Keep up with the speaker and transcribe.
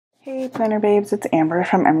Hey planner babes, it's Amber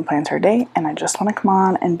from Amber Plans Her Day, and I just want to come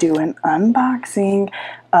on and do an unboxing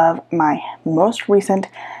of my most recent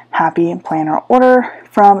Happy Planner order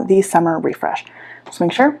from the summer refresh. So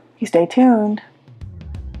make sure you stay tuned.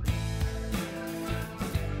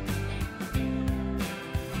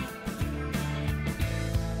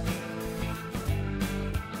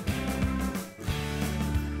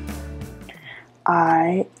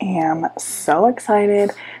 I am so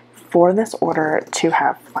excited for this order to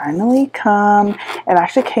have finally come. It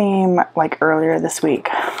actually came like earlier this week,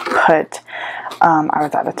 but I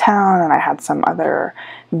was out of town and I had some other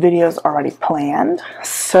videos already planned,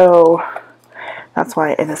 so that's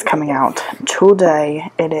why it is coming out today.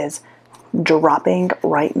 It is dropping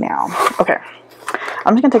right now. Okay,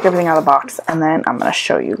 I'm just gonna take everything out of the box and then I'm gonna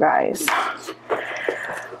show you guys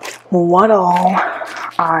what all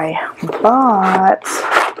I bought.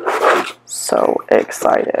 So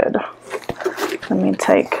excited. Let me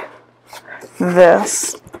take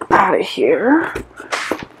this out of here.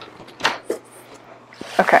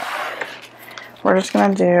 Okay, we're just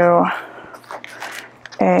gonna do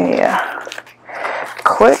a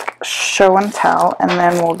quick show and tell and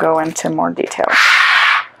then we'll go into more detail.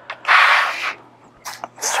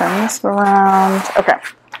 Let's turn this around. Okay,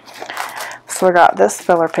 so we got this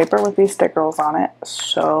filler paper with these stickers on it.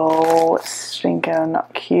 So stinking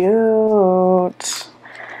cute.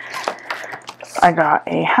 I got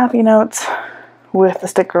a Happy Notes with the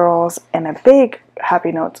Stick Girls and a big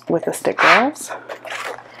Happy Notes with the Stick Girls.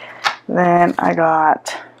 Then I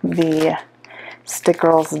got the Stick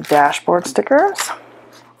Girls dashboard stickers,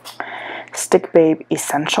 Stick Babe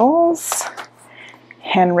Essentials,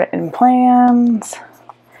 handwritten plans,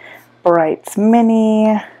 Brights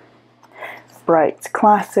Mini, Brights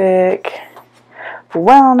Classic,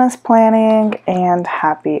 wellness planning, and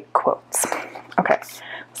happy quotes. Okay,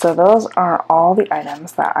 so those are all the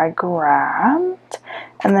items that I grabbed,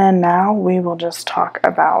 and then now we will just talk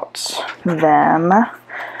about them.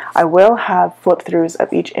 I will have flip throughs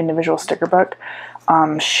of each individual sticker book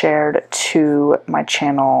shared to my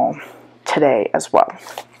channel today as well,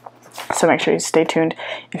 so make sure you stay tuned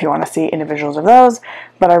if you want to see individuals of those,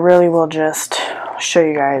 but I really will just show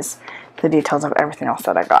you guys the details of everything else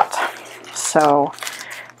that I got. So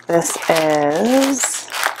this is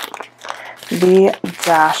the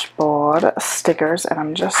dashboard stickers, and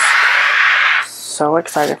I'm just so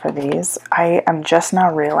excited for these. I am just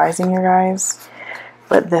now realizing, you guys,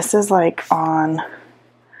 but this is like on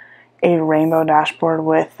a rainbow dashboard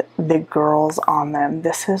with the girls on them.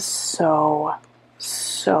 This is so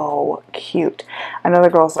cute. I know the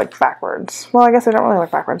girls like backwards. Well, I guess I don't really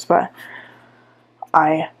like backwards, but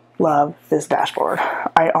I love this dashboard.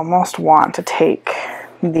 I almost want to take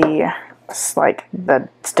the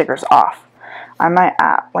stickers off. I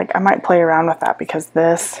might play around with that because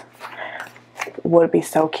this would be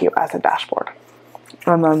so cute as a dashboard.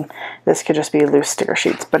 And then this could just be loose sticker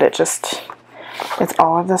sheets, but it's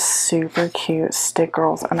all of the super cute stick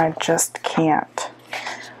girls, and I just can't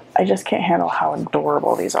handle how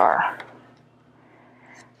adorable these are.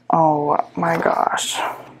 Oh my gosh,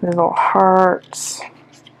 these little hearts.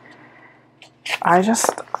 I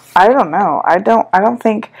don't know. I don't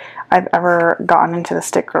think I've ever gotten into the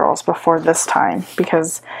Stick Girls before this time,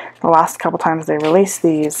 because the last couple times they released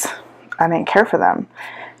these, I didn't care for them.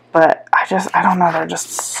 But I don't know, they're just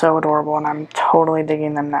so adorable, and I'm totally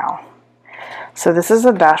digging them now. So this is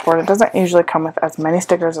a dashboard. It doesn't usually come with as many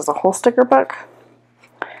stickers as a whole sticker book,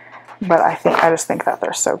 but I just think that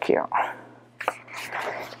they're so cute.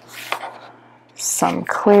 Some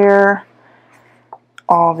clear,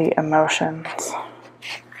 all the emotions.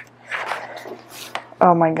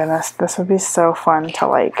 Oh my goodness, this would be so fun to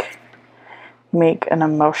like make an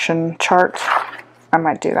emotion chart. I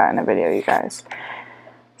might do that in a video, you guys.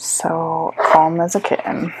 So calm as a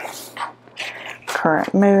kitten,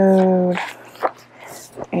 current mood,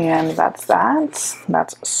 and that's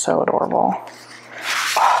so adorable.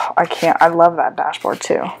 Oh, I love that dashboard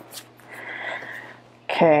too.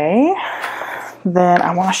 Okay, then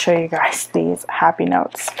I want to show you guys these Happy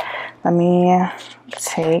Notes. Let me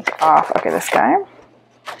take off, okay, this guy.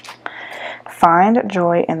 Find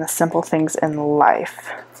joy in the simple things in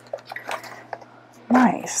life.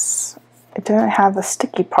 Nice. It didn't have the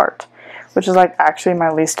sticky part, which is like actually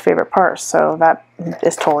my least favorite part, so that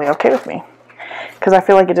is totally okay with me, because I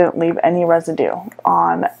feel like it didn't leave any residue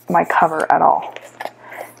on my cover at all.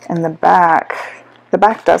 And the back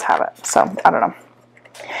does have it, so I don't know.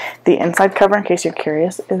 The inside cover, in case you're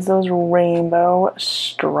curious, is those rainbow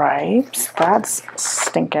stripes. That's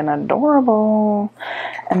stinking adorable.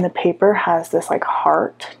 And the paper has this like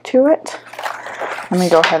heart to it. Let me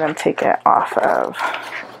go ahead and take it off of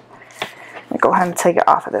go ahead and take it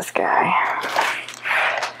off of this guy.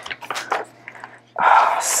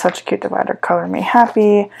 Oh, such a cute divider. Color Me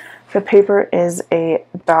Happy. The paper is a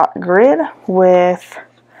dot grid with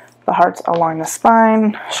the hearts along the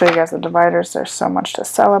spine. Show you guys the dividers. There's so much to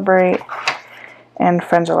celebrate. And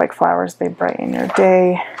friends are like flowers. They brighten your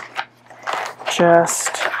day.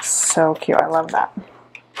 Just so cute. I love that.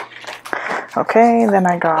 Okay, then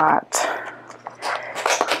I got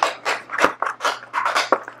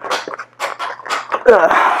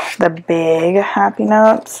the big happy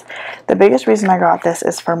notes. The biggest reason I got this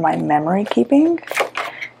is for my memory keeping,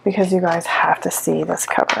 because you guys have to see this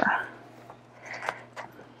cover.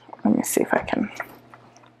 Let me see if I can.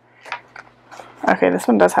 Okay, this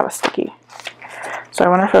one does have a sticky. So I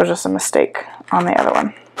wonder if it was just a mistake on the other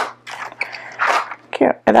one.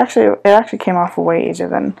 Cute. It actually came off way easier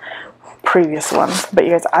than previous ones. But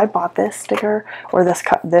you guys, I bought this sticker, or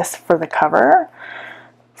this for the cover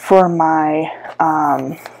for my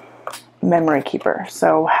memory keeper.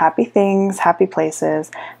 So happy things, happy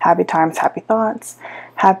places, happy times, happy thoughts,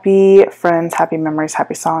 happy friends, happy memories,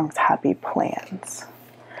 happy songs, happy plans.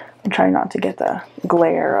 I'm trying not to get the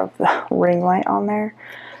glare of the ring light on there.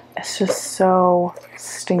 It's just so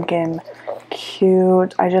stinking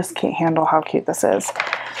cute. I just can't handle how cute this is.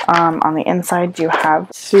 On the inside, you have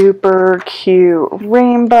super cute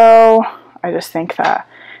rainbow. I just think that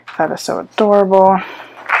is so adorable.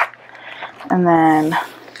 And then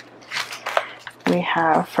we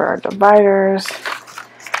have for our dividers,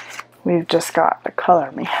 we've just got the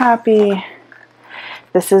Color Me Happy.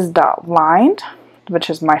 This is dot lined, which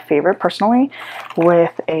is my favorite personally,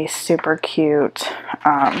 with a super cute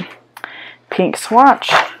pink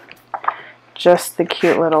swatch. Just the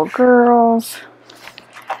cute little girls.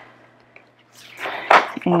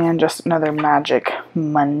 And just another Magic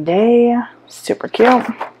Monday. Super cute.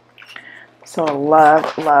 So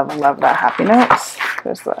love, love, love that happy notes.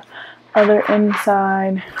 There's the other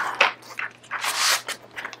inside.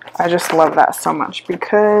 I just love that so much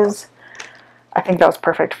because I think that was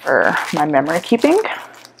perfect for my memory keeping.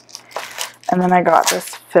 And then I got this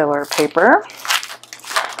filler paper. I'm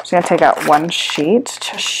just going to take out one sheet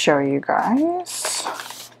to show you guys.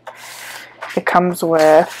 It comes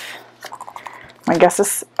with, I guess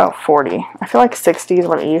it's 40. I feel like 60 is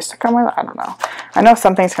what it used to come with. I don't know. I know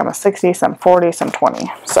some things come with 60, some 40, some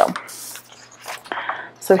 20.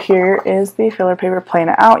 So here is the filler paper playing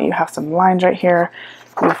it out. You have some lines right here.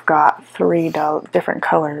 You've got 3 different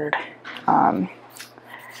colored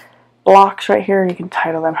blocks right here. You can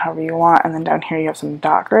title them however you want. And then down here you have some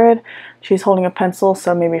dot grid. She's holding a pencil,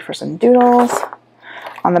 so maybe for some doodles.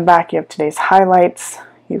 On the back you have today's highlights.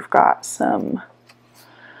 You've got some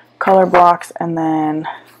color blocks and then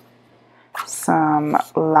some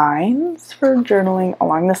lines for journaling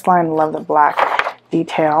along this line. Love the black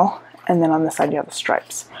detail. And then on this side you have the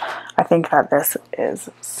stripes. I think that this is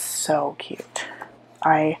so cute.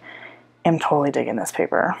 I am totally digging this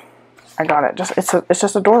paper. I got it. It's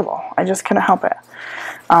just adorable. I just couldn't help it.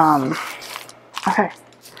 Okay.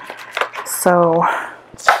 So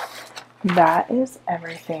that is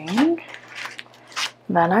everything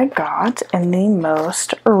that I got in the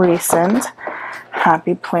most recent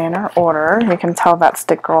Happy Planner order. You can tell that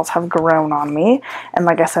stick girls have grown on me. And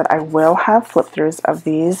like I said, I will have flip throughs of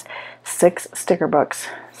these 6 sticker books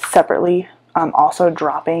separately. Also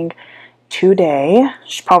dropping today,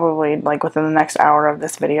 probably like within the next hour of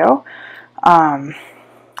this video.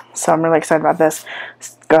 So I'm really excited about this.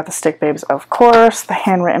 Got the Stick Babes, of course, the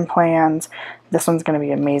handwritten plans. This one's going to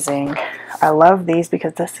be amazing. I love these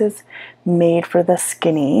because this is made for the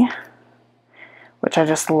skinny, which I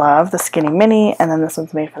just love, the skinny mini, and then this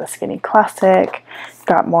one's made for the skinny classic.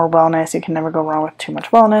 Got more wellness. You can never go wrong with too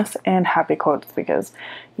much wellness, and happy quotes, because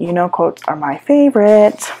you know quotes are my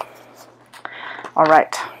favorite. All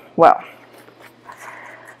right, well,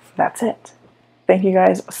 that's it. Thank you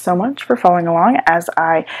guys so much for following along as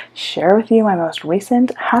I share with you my most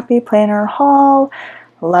recent Happy Planner haul.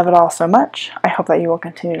 Love it all so much. I hope that you will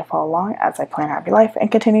continue to follow along as I plan a happy life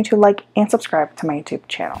and continue to like and subscribe to my YouTube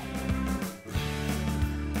channel.